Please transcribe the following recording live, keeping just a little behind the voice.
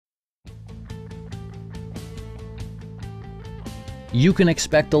You can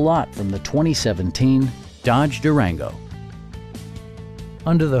expect a lot from the 2017 Dodge Durango.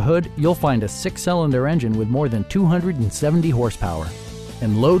 Under the hood, you'll find a 6-cylinder engine with more than 270 horsepower,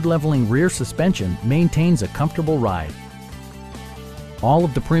 and load-leveling rear suspension maintains a comfortable ride. All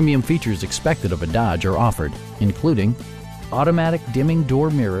of the premium features expected of a Dodge are offered, including automatic dimming door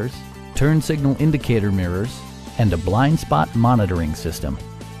mirrors, turn signal indicator mirrors, and a blind spot monitoring system.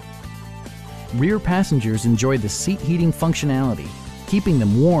 Rear passengers enjoy the seat heating functionality, keeping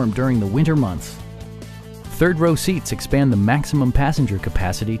them warm during the winter months. Third-row seats expand the maximum passenger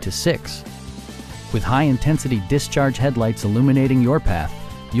capacity to 6. With high-intensity discharge headlights illuminating your path,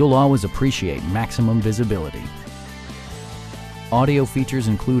 you'll always appreciate maximum visibility. Audio features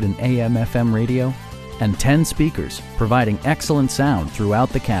include an AM/FM radio and 10 speakers, providing excellent sound throughout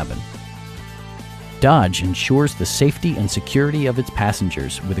the cabin. Dodge ensures the safety and security of its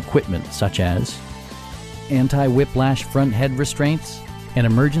passengers with equipment such as anti-whiplash front head restraints, an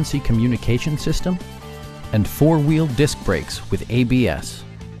emergency communication system, and 4-wheel disc brakes with ABS.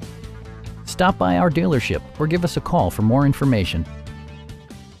 Stop by our dealership or give us a call for more information.